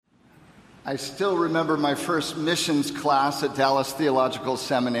I still remember my first missions class at Dallas Theological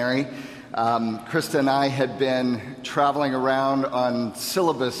Seminary. Krista and I had been traveling around on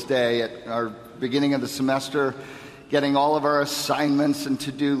syllabus day at our beginning of the semester, getting all of our assignments and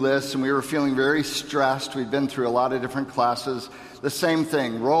to-do lists, and we were feeling very stressed. We'd been through a lot of different classes. The same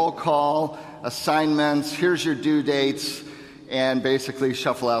thing, roll call, assignments, here's your due dates, and basically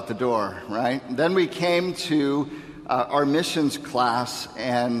shuffle out the door, right? Then we came to our missions class,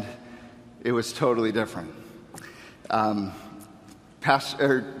 and it was totally different. Dr.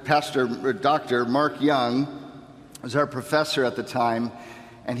 Mark Young was our professor at the time,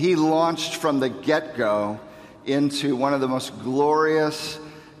 and he launched from the get-go into one of the most glorious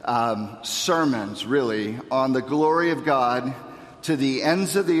sermons, really, on the glory of God to the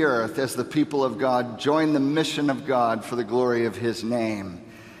ends of the earth as the people of God join the mission of God for the glory of His name.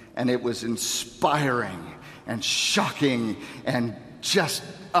 And it was inspiring and shocking and just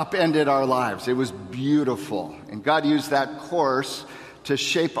upended our lives. It was beautiful. And God used that course to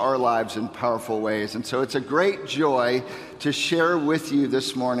shape our lives in powerful ways. And so it's a great joy to share with you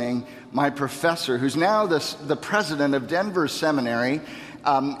this morning my professor, who's now the president of Denver Seminary,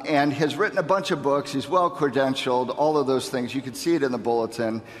 and has written a bunch of books. He's well-credentialed, all of those things. You can see it in the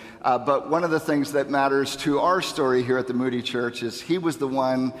bulletin. But one of the things that matters to our story here at the Moody Church is he was the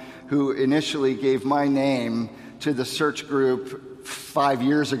one who initially gave my name to the search group 5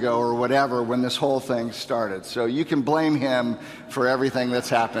 years ago or whatever when this whole thing started. So you can blame him for everything that's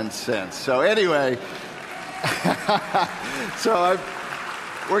happened since. So anyway,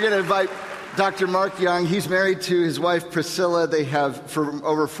 we're going to invite Dr. Mark Young. He's married to his wife Priscilla. They have, for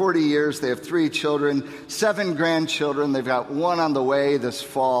over 40 years, they have 3 children, 7 grandchildren. They've got 1 on the way this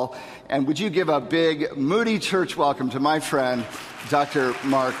fall. And would you give a big Moody Church welcome to my friend, Dr.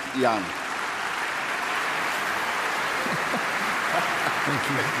 Mark Young. Thank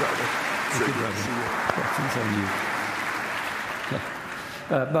you, brother. Thank you, brother. Blessings on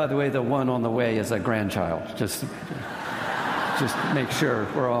you. By the way, the 1 on the way is a grandchild. Just make sure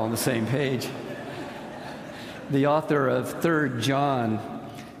we're all on the same page. The author of 3 John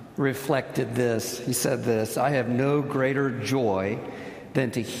reflected this. He said this: I have no greater joy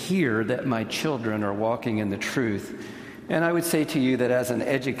than to hear that my children are walking in the truth. And I would say to you that as an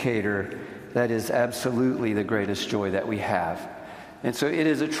educator, that is absolutely the greatest joy that we have. And so it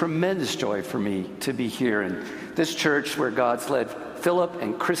is a tremendous joy for me to be here in this church where God's led Philip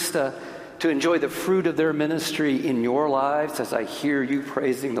and Krista to enjoy the fruit of their ministry in your lives as I hear you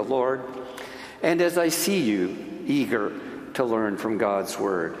praising the Lord and as I see you eager to learn from God's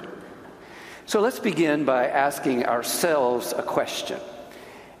Word. So let's begin by asking ourselves a question.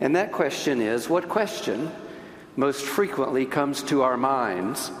 And that question is, what question most frequently comes to our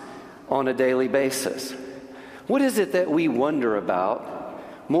minds on a daily basis? What is it that we wonder about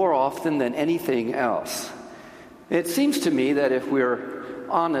more often than anything else? It seems to me that if we're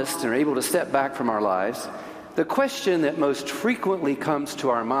honest and are able to step back from our lives, the question that most frequently comes to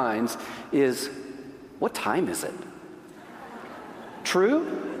our minds is, what time is it?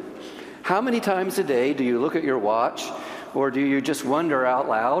 True? How many times a day do you look at your watch, or do you just wonder out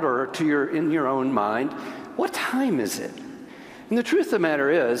loud or in your own mind, what time is it? And the truth of the matter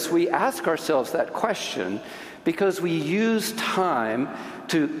is, we ask ourselves that question because we use time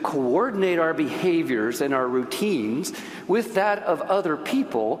to coordinate our behaviors and our routines with that of other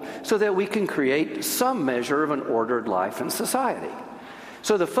people so that we can create some measure of an ordered life and society.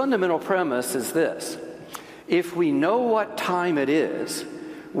 So the fundamental premise is this: if we know what time it is,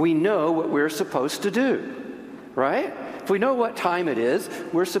 we know what we're supposed to do, right? If we know what time it is,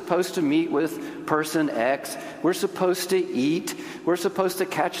 we're supposed to meet with person X, we're supposed to eat, we're supposed to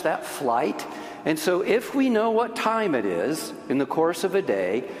catch that flight. And so if we know what time it is in the course of a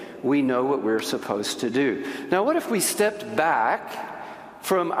day, we know what we're supposed to do. Now, what if we stepped back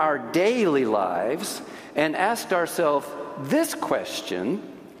from our daily lives and asked ourselves this question: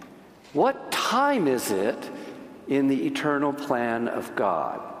 what time is it in the eternal plan of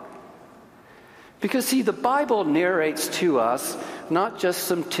God? Because, see, the Bible narrates to us not just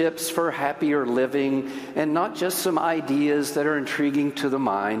some tips for happier living and not just some ideas that are intriguing to the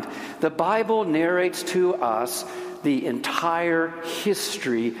mind. The Bible narrates to us the entire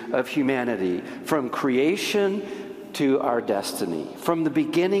history of humanity, from creation to our destiny, from the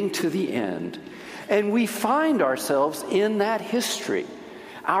beginning to the end. And we find ourselves in that history.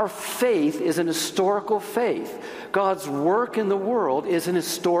 Our faith is an historical faith. God's work in the world is an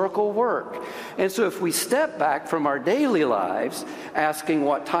historical work. And so if we step back from our daily lives, asking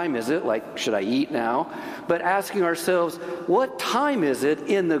what time is it, like should I eat now, but asking ourselves what time is it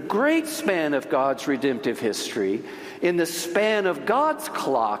in the great span of God's redemptive history, in the span of God's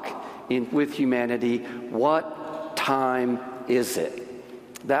clock with humanity. What time is it?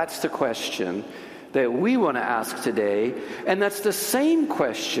 That's the question that we want to ask today, and that's the same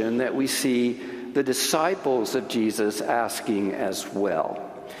question that we see the disciples of Jesus asking as well.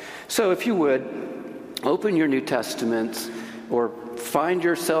 So if you would, open your New Testaments or find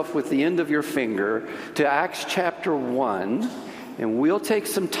yourself with the end of your finger to Acts chapter 1, and we'll take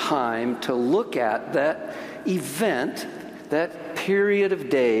some time to look at that event, that period of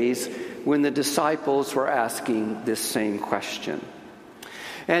days when the disciples were asking this same question.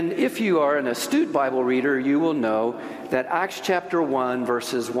 And if you are an astute Bible reader, you will know that Acts chapter 1,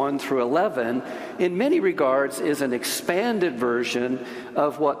 verses 1 through 11, in many regards is an expanded version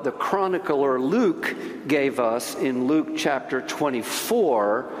of what the chronicler Luke gave us in Luke chapter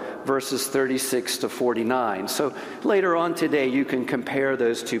 24, verses 36 to 49. So later on today, you can compare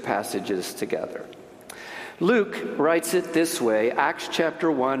those two passages together. Luke writes it this way, Acts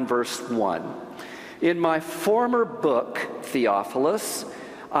chapter 1, verse 1. In my former book, Theophilus,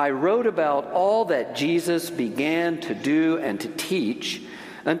 I wrote about all that Jesus began to do and to teach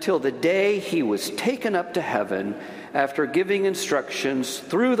until the day he was taken up to heaven after giving instructions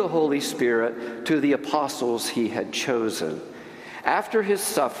through the Holy Spirit to the apostles he had chosen. After his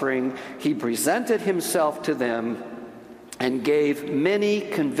suffering, he presented himself to them and gave many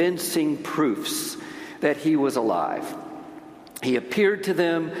convincing proofs that he was alive. He appeared to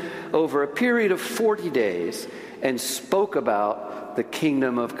them over a period of 40 days and spoke about the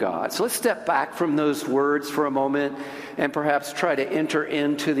kingdom of God. So let's step back from those words for a moment and perhaps try to enter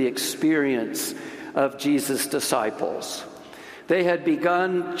into the experience of Jesus' disciples. They had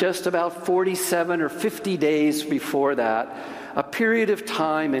begun just about 47 or 50 days before that, a period of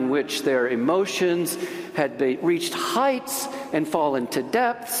time in which their emotions had reached heights and fallen to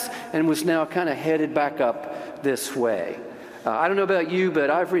depths and was now kind of headed back up this way. I don't know about you,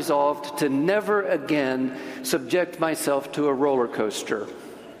 but I've resolved to never again subject myself to a roller coaster.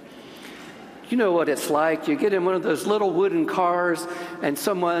 You know what it's like. You get in one of those little wooden cars and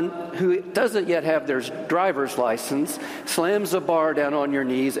someone who doesn't yet have their driver's license slams a bar down on your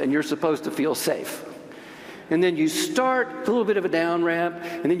knees and you're supposed to feel safe. And then you start a little bit of a down ramp,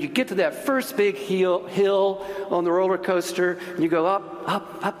 and then you get to that first big hill on the roller coaster, and you go up,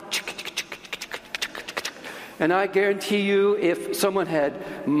 up, up, and I guarantee you, if someone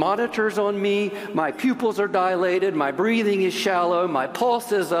had monitors on me, my pupils are dilated, my breathing is shallow, my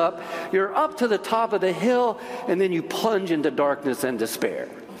pulse is up, you're up to the top of the hill, and then you plunge into darkness and despair.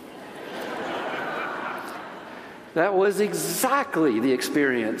 That was exactly the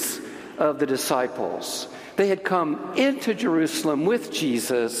experience of the disciples. They had come into Jerusalem with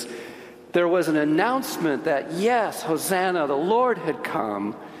Jesus. There was an announcement that, yes, Hosanna, the Lord had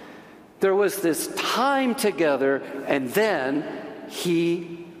come. There was this time together, and then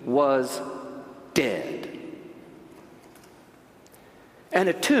he was dead. And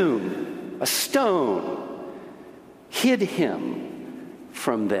a tomb, a stone, hid him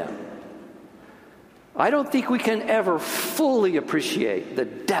from them. I don't think we can ever fully appreciate the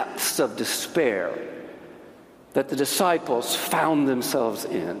depths of despair that the disciples found themselves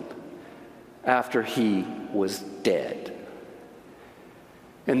in after he was dead.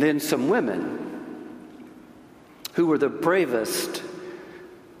 And then some women who were the bravest,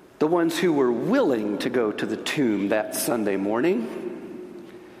 the ones who were willing to go to the tomb that Sunday morning,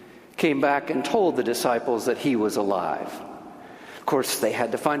 came back and told the disciples that he was alive. Of course, they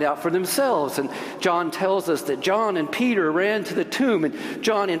had to find out for themselves, and John tells us that John and Peter ran to the tomb, and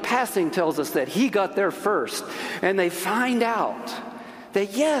John in passing tells us that he got there first, and they find out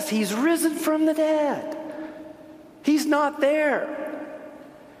that yes, he's risen from the dead. He's not there.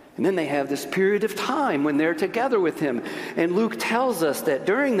 And then they have this period of time when they're together with him, and Luke tells us that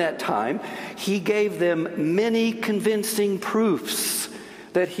during that time, he gave them many convincing proofs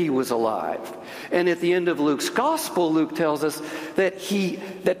that he was alive. And at the end of Luke's gospel, Luke tells us that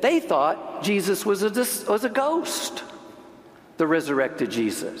they thought Jesus was a ghost, the resurrected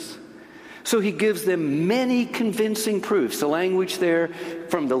Jesus. So he gives them many convincing proofs. The language there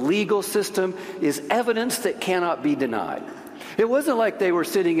from the legal system is evidence that cannot be denied. It wasn't like they were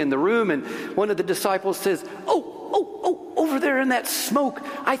sitting in the room and one of the disciples says, oh, over there in that smoke,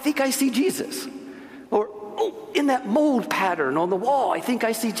 I think I see Jesus. Or, oh, in that mold pattern on the wall, I think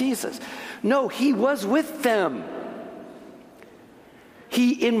I see Jesus. No, he was with them.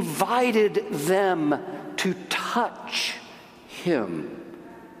 He invited them to touch him.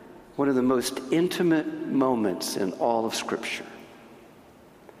 One of the most intimate moments in all of Scripture.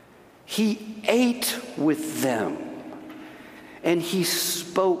 He ate with them, and he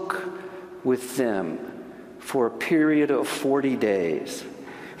spoke with them for a period of 40 days.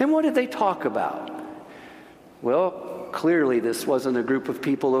 And what did they talk about? Well, clearly this wasn't a group of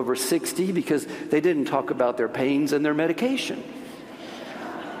people over 60 because they didn't talk about their pains and their medication.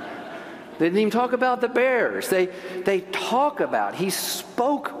 They didn't even talk about the bears. They talk about, he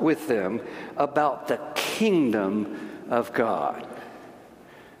spoke with them about the kingdom of God.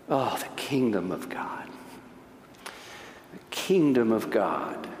 Oh, the kingdom of God. The kingdom of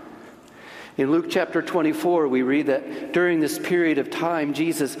God. In Luke chapter 24, we read that during this period of time,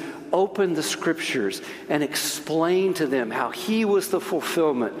 Jesus opened the scriptures and explained to them how he was the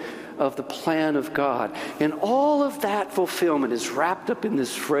fulfillment of the plan of God. And all of that fulfillment is wrapped up in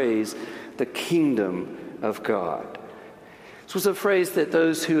this phrase, the kingdom of God. This was a phrase that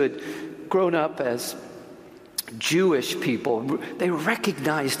those who had grown up as Jewish people, they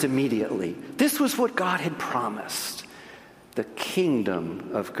recognized immediately. This was what God had promised, the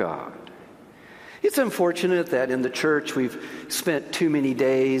kingdom of God. It's unfortunate that in the church we've spent too many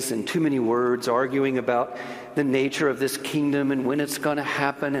days and too many words arguing about the nature of this kingdom and when it's going to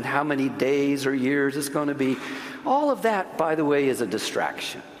happen and how many days or years it's going to be. All of that, by the way, is a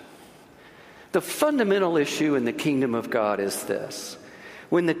distraction. The fundamental issue in the kingdom of God is this.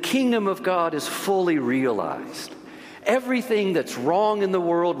 When the kingdom of God is fully realized, everything that's wrong in the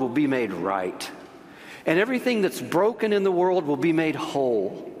world will be made right. And everything that's broken in the world will be made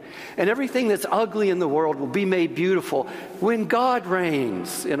whole. And everything that's ugly in the world will be made beautiful when God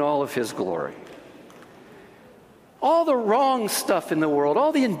reigns in all of his glory. All the wrong stuff in the world,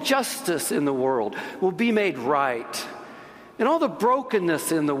 all the injustice in the world will be made right. And all the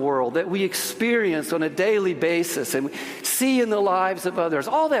brokenness in the world that we experience on a daily basis and see in the lives of others,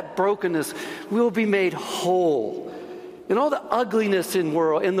 all that brokenness will be made whole. And all the ugliness in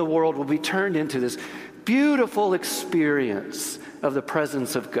the world will be turned into this beautiful experience of the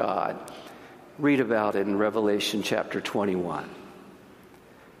presence of God. Read about it in Revelation chapter 21.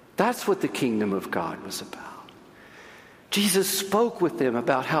 That's what the kingdom of God was about. Jesus spoke with them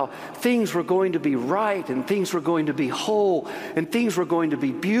about how things were going to be right and things were going to be whole and things were going to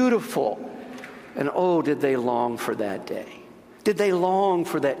be beautiful. And oh, did they long for that day. Did they long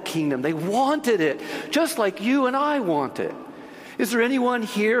for that kingdom? They wanted it, just like you and I want it. Is there anyone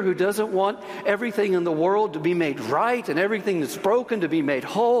here who doesn't want everything in the world to be made right and everything that's broken to be made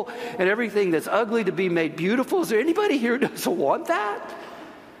whole and everything that's ugly to be made beautiful? Is there anybody here who doesn't want that?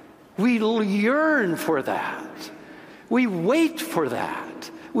 We yearn for that. We wait for that.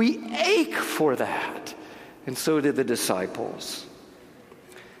 We ache for that. And so did the disciples.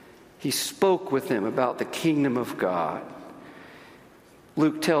 He spoke with them about the kingdom of God.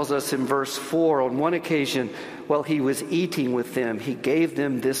 Luke tells us in verse 4, on one occasion, while he was eating with them, he gave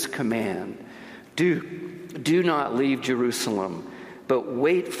them this command. Do not leave Jerusalem, but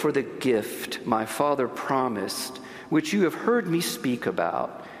wait for the gift my Father promised, which you have heard me speak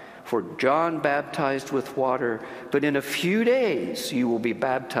about. For John baptized with water, but in a few days you will be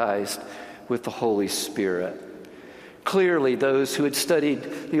baptized with the Holy Spirit. Clearly, those who had studied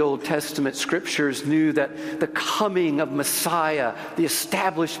the Old Testament scriptures knew that the coming of Messiah, the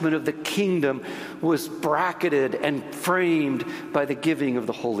establishment of the kingdom, was bracketed and framed by the giving of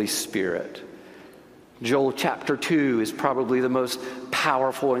the Holy Spirit. Joel chapter 2 is probably the most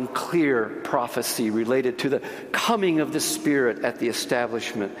powerful and clear prophecy related to the coming of the Spirit at the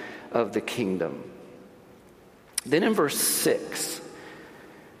establishment of the kingdom. Then in verse 6,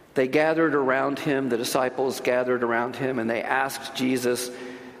 they gathered around him, the disciples gathered around him, and they asked Jesus,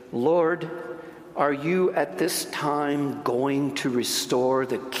 Lord, are you at this time going to restore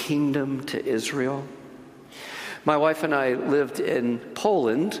the kingdom to Israel? My wife and I lived in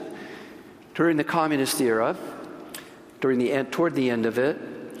Poland during the communist era, toward the end of it.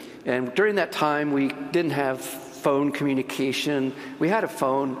 And during that time, we didn't have phone communication. We had a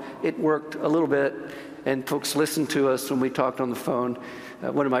phone. It worked a little bit, and folks listened to us when we talked on the phone.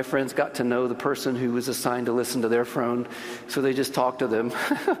 One of my friends got to know the person who was assigned to listen to their phone, so they just talked to them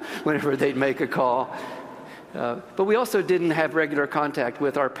whenever they'd make a call. But we also didn't have regular contact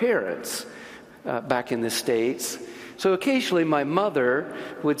with our parents back in the States. So occasionally my mother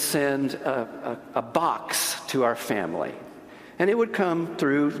would send a box to our family. And it would come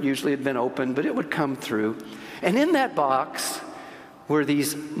through, usually it had been opened, but it would come through. And in that box were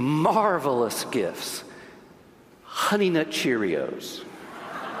these marvelous gifts. Honey Nut Cheerios.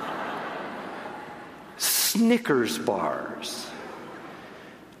 Snickers bars.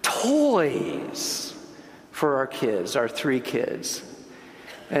 Toys for our kids, our 3 kids.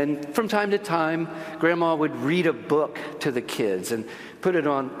 And from time to time, Grandma would read a book to the kids and put it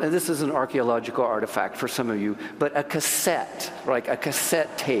on, and this is an archaeological artifact for some of you, but a cassette, like a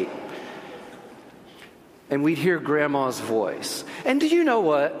cassette tape. and we'd hear Grandma's voice. And do you know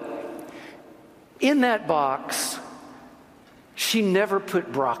what? In that box, she never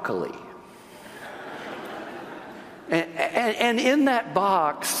put broccoli. And in that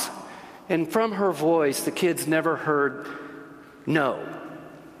box, and from her voice, the kids never heard no,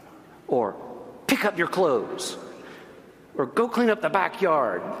 or pick up your clothes, or go clean up the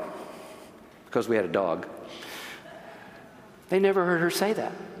backyard, because we had a dog. They never heard her say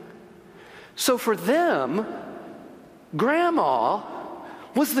that. So for them, Grandma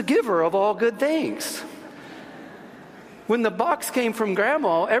was the giver of all good things. When the box came from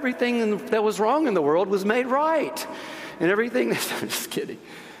Grandma, everything that was wrong in the world was made right. And everything, I'm just kidding.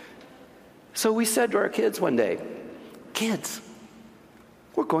 So we said to our kids one day, kids,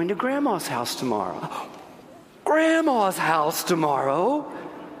 we're going to Grandma's house tomorrow. Grandma's house tomorrow?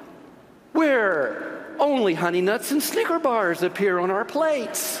 Where only Honey Nuts and Snicker bars appear on our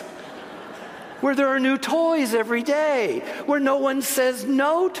plates. Where there are new toys every day. Where no one says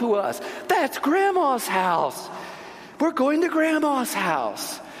no to us. That's Grandma's house. We're going to Grandma's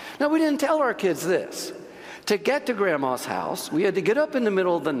house. Now, we didn't tell our kids this. To get to Grandma's house, we had to get up in the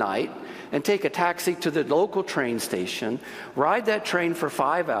middle of the night and take a taxi to the local train station, ride that train for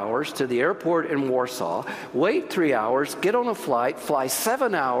 5 hours to the airport in Warsaw, wait 3 hours, get on a flight, fly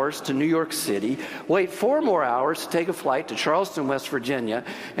 7 hours to New York City, wait 4 more hours to take a flight to Charleston, West Virginia,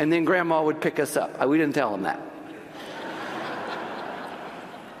 and then Grandma would pick us up. We didn't tell them that.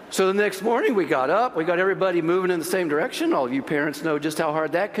 So the next morning we got up, we got everybody moving in the same direction. All of you parents know just how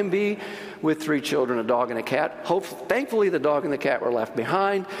hard that can be with 3 children, a dog and a cat. Thankfully the dog and the cat were left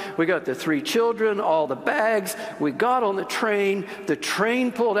behind. We got the 3 children, all the bags. We got on the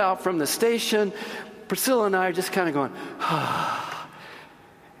train pulled out from the station. Priscilla and I are just kind of going,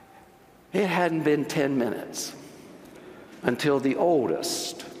 It hadn't been 10 minutes until the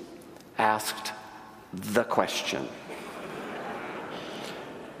oldest asked the question.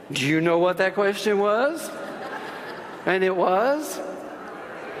 Do you know what that question was? And it was?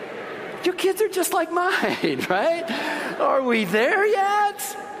 Your kids are just like mine, right? Are we there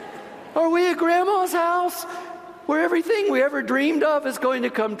yet? Are we at Grandma's house where everything we ever dreamed of is going to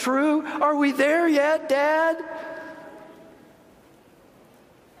come true? Are we there yet, Dad?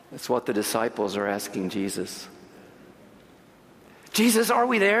 That's what the disciples are asking Jesus. Jesus, are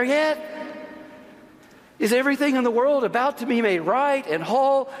we there yet? Is everything in the world about to be made right and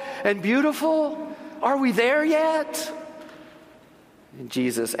whole and beautiful? Are we there yet? And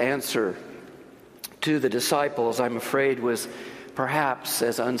Jesus' answer to the disciples, I'm afraid, was perhaps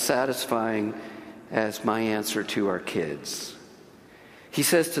as unsatisfying as my answer to our kids. He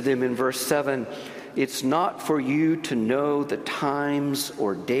says to them in verse 7, it's not for you to know the times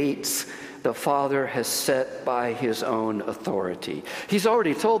or dates the Father has set by his own authority. He's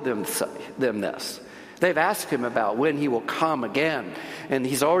already told them this. They've asked him about when he will come again. And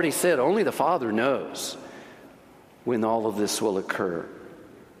he's already said only the Father knows when all of this will occur.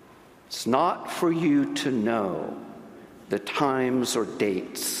 It's not for you to know the times or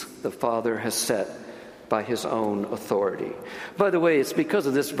dates the Father has set by his own authority. By the way, it's because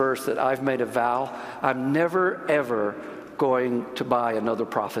of this verse that I've made a vow. I'm never, ever going to buy another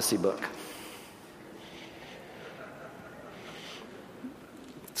prophecy book.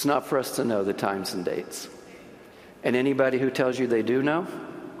 It's not for us to know the times and dates. And anybody who tells you they do know,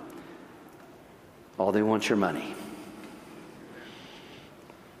 all they want your money.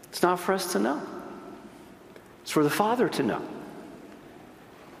 It's not for us to know. It's for the Father to know.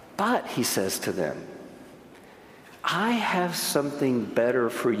 But, he says to them, I have something better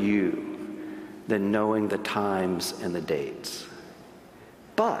for you than knowing the times and the dates.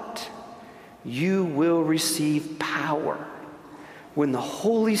 But you will receive power when the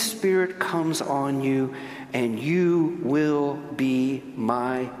Holy Spirit comes on you, and you will be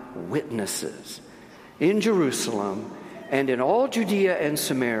my witnesses in Jerusalem and in all Judea and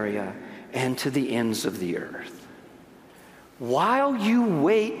Samaria and to the ends of the earth. While you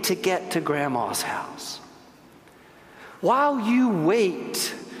wait to get to Grandma's house, while you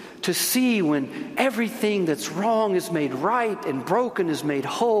wait to see when everything that's wrong is made right and broken is made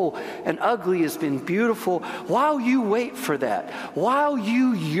whole and ugly has been beautiful, while you wait for that, while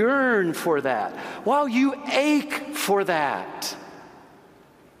you yearn for that, while you ache for that,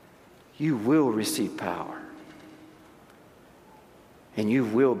 you will receive power. And you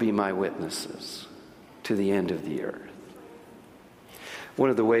will be my witnesses to the end of the earth. One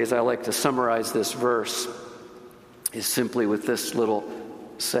of the ways I like to summarize this verse is simply with this little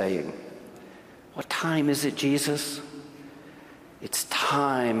saying. What time is it, Jesus? It's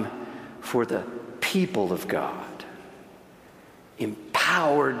time for the people of God,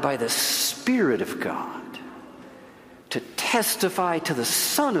 empowered by the Spirit of God, testify to the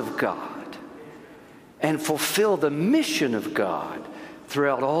Son of God and fulfill the mission of God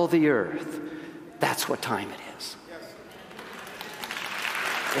throughout all the earth. That's what time it is.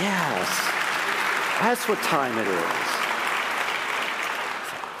 Yes. That's what time it is.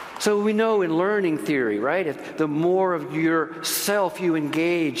 So we know in learning theory, right? If the more of yourself you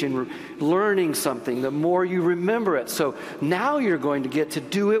engage in learning something, the more you remember it. So now you're going to get to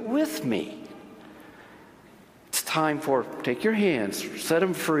do it with me. It's time for, take your hands, set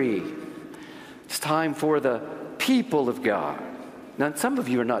them free. It's time for the people of God. Now, some of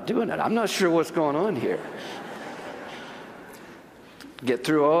you are not doing it. I'm not sure what's going on here. Get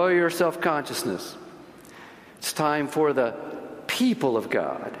through all your self-consciousness. It's time for the people of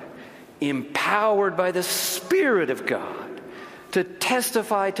God, empowered by the Spirit of God, to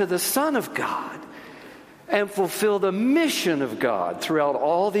testify to the Son of God and fulfill the mission of God throughout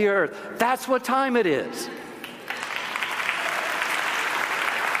all the earth. That's what time it is.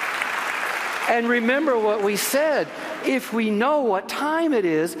 And remember what we said. If we know what time it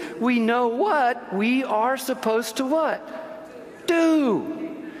is, we know what we are supposed to what?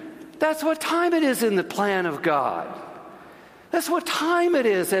 Do. That's what time it is in the plan of God. That's what time it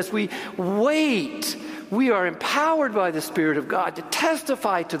is as we wait. We are empowered by the Spirit of God to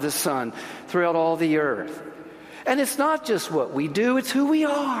testify to the Son throughout all the earth. And it's not just what we do, it's who we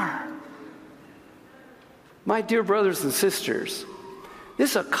are. My dear brothers and sisters,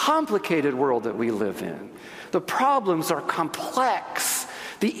 this is a complicated world that we live in. The problems are complex.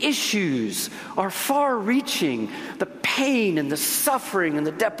 The issues are far-reaching. The pain and the suffering and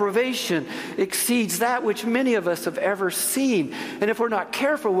the deprivation exceeds that which many of us have ever seen. And if we're not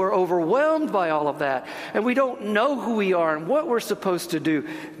careful, we're overwhelmed by all of that. And we don't know who we are and what we're supposed to do.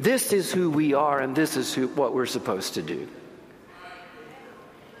 This is who we are, and this is what we're supposed to do.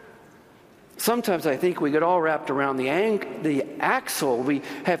 Sometimes I think we get all wrapped around the axle. We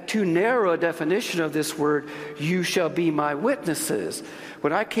have too narrow a definition of this word, you shall be my witnesses.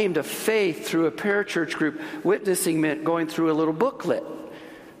 When I came to faith through a parachurch group, witnessing meant going through a little booklet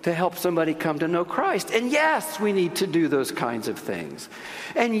to help somebody come to know Christ. And yes, we need to do those kinds of things.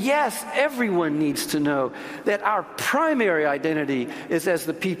 And yes, everyone needs to know that our primary identity is as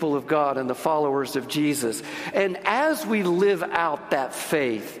the people of God and the followers of Jesus. And as we live out that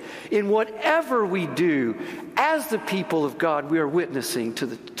faith, in whatever we do, as the people of God, we are witnessing to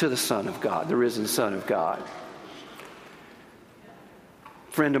the Son of God, the risen Son of God.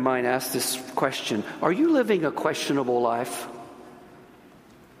 A friend of mine asked this question, are you living a questionable life?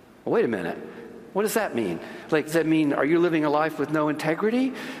 Well, wait a minute. What does that mean? Like, does that mean, are you living a life with no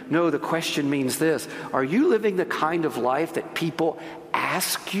integrity? No, the question means this. Are you living the kind of life that people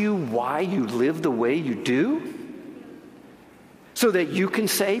ask you why you live the way you do? So that you can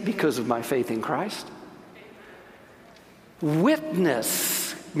say, because of my faith in Christ?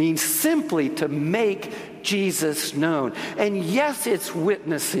 Witness means simply to make Jesus known. And yes, it's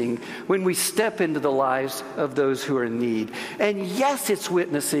witnessing when we step into the lives of those who are in need. And yes, it's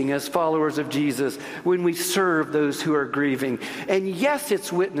witnessing as followers of Jesus when we serve those who are grieving. And yes,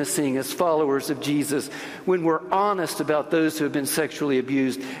 it's witnessing as followers of Jesus when we're honest about those who have been sexually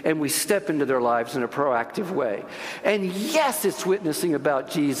abused and we step into their lives in a proactive way. And yes, it's witnessing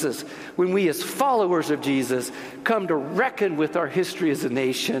about Jesus when we as followers of Jesus come to reckon with our history as a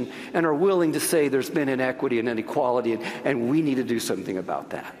nation and are willing to say there's been inequity and inequality, and we need to do something about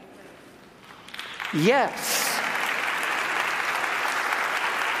that. Yes.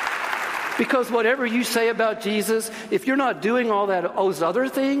 Because whatever you say about Jesus, if you're not doing all those other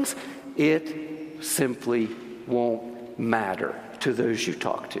things, it simply won't matter to those you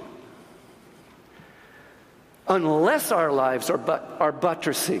talk to. Unless our lives are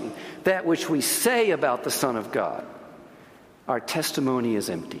buttressing that which we say about the Son of God, our testimony is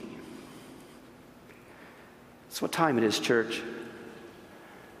empty. That's what time it is, church.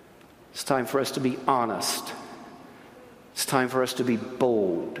 It's time for us to be honest. It's time for us to be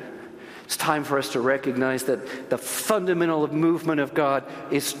bold. It's time for us to recognize that the fundamental movement of God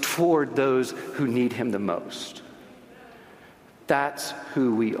is toward those who need Him the most. That's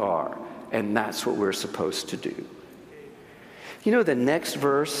who we are, and that's what we're supposed to do. You know, the next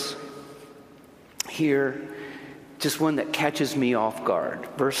verse here, just one that catches me off guard.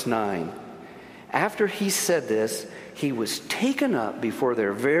 Verse 9. After he said this, he was taken up before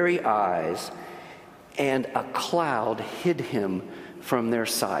their very eyes, and a cloud hid him from their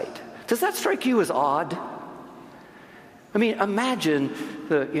sight. Does that strike you as odd? I mean, imagine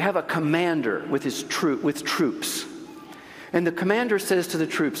you have a commander with troops. And the commander says to the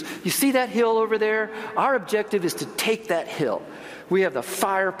troops, you see that hill over there? Our objective is to take that hill. We have the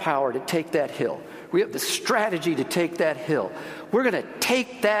firepower to take that hill. We have the strategy to take that hill. We're going to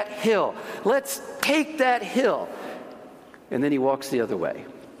take that hill. Let's take that hill. And then he walks the other way.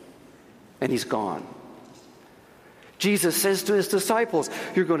 And he's gone. Jesus says to his disciples,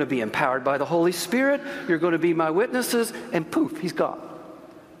 you're going to be empowered by the Holy Spirit. You're going to be my witnesses. And poof, he's gone.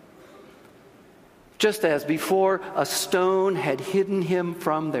 Just as before a stone had hidden him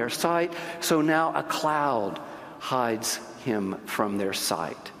from their sight, so now a cloud hides him from their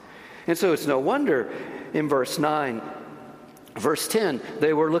sight. And so it's no wonder in verse 10,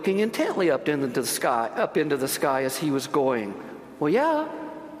 they were looking intently up into the sky as he was going. Well, yeah.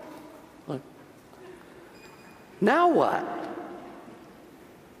 Now what?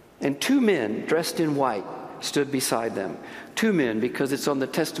 And 2 men dressed in white stood beside them. 2 men, because it's on the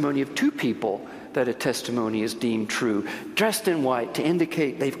testimony of 2 people that a testimony is deemed true. Dressed in white to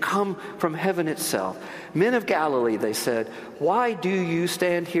indicate they've come from heaven itself. Men of Galilee, they said, why do you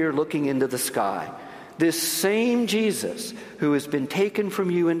stand here looking into the sky? This same Jesus who has been taken from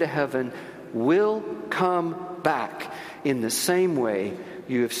you into heaven will come back in the same way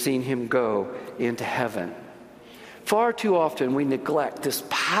you have seen him go into heaven. Far too often we neglect this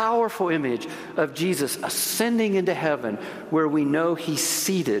powerful image of Jesus ascending into heaven where we know he's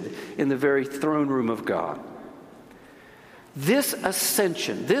seated in the very throne room of God. This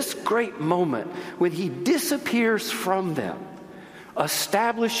ascension, this great moment when he disappears from them,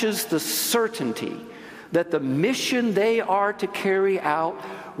 establishes the certainty that the mission they are to carry out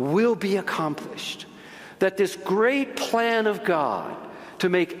will be accomplished. That this great plan of God to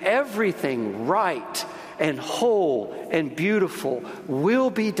make everything right and whole and beautiful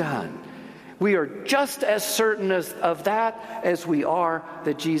will be done. We are just as certain of that as we are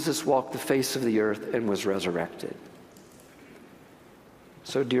that Jesus walked the face of the earth and was resurrected.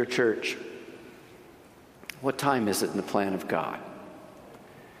 So, dear church, what time is it in the plan of God?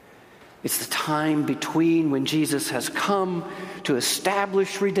 It's the time between when Jesus has come to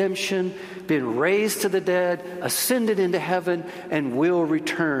establish redemption, been raised to the dead, ascended into heaven, and will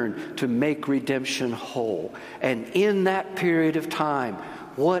return to make redemption whole. And in that period of time,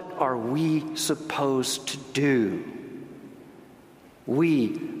 what are we supposed to do? We,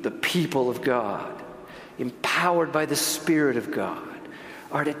 the people of God, empowered by the Spirit of God,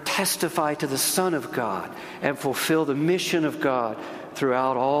 are to testify to the Son of God and fulfill the mission of God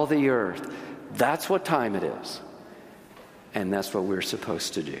throughout all the earth. That's what time it is. And that's what we're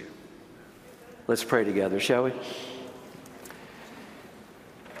supposed to do. Let's pray together, shall we?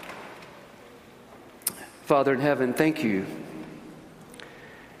 Father in heaven, thank you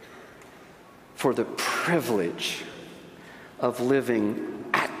for the privilege of living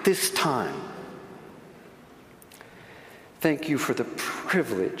at this time. Thank you for the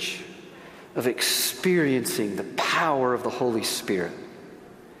privilege of experiencing the power of the Holy Spirit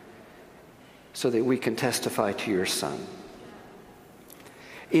so that we can testify to your Son.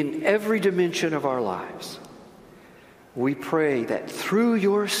 In every dimension of our lives, we pray that through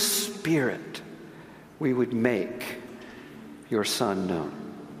your Spirit, we would make your Son known.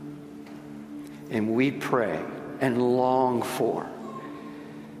 And we pray and long for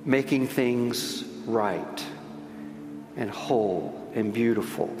making things right and whole and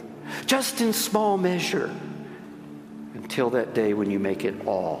beautiful, just in small measure, until that day when you make it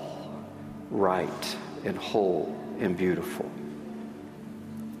all right and whole and beautiful.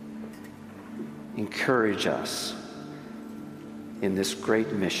 Encourage us in this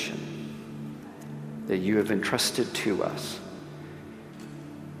great mission that you have entrusted to us.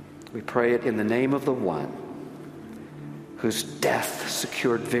 We pray it in the name of the one whose death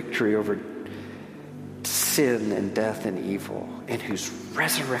secured victory over sin and death and evil, and whose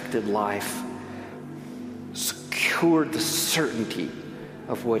resurrected life secured the certainty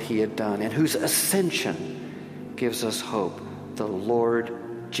of what he had done, and whose ascension gives us hope, the Lord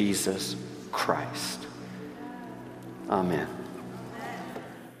Jesus Christ. Amen.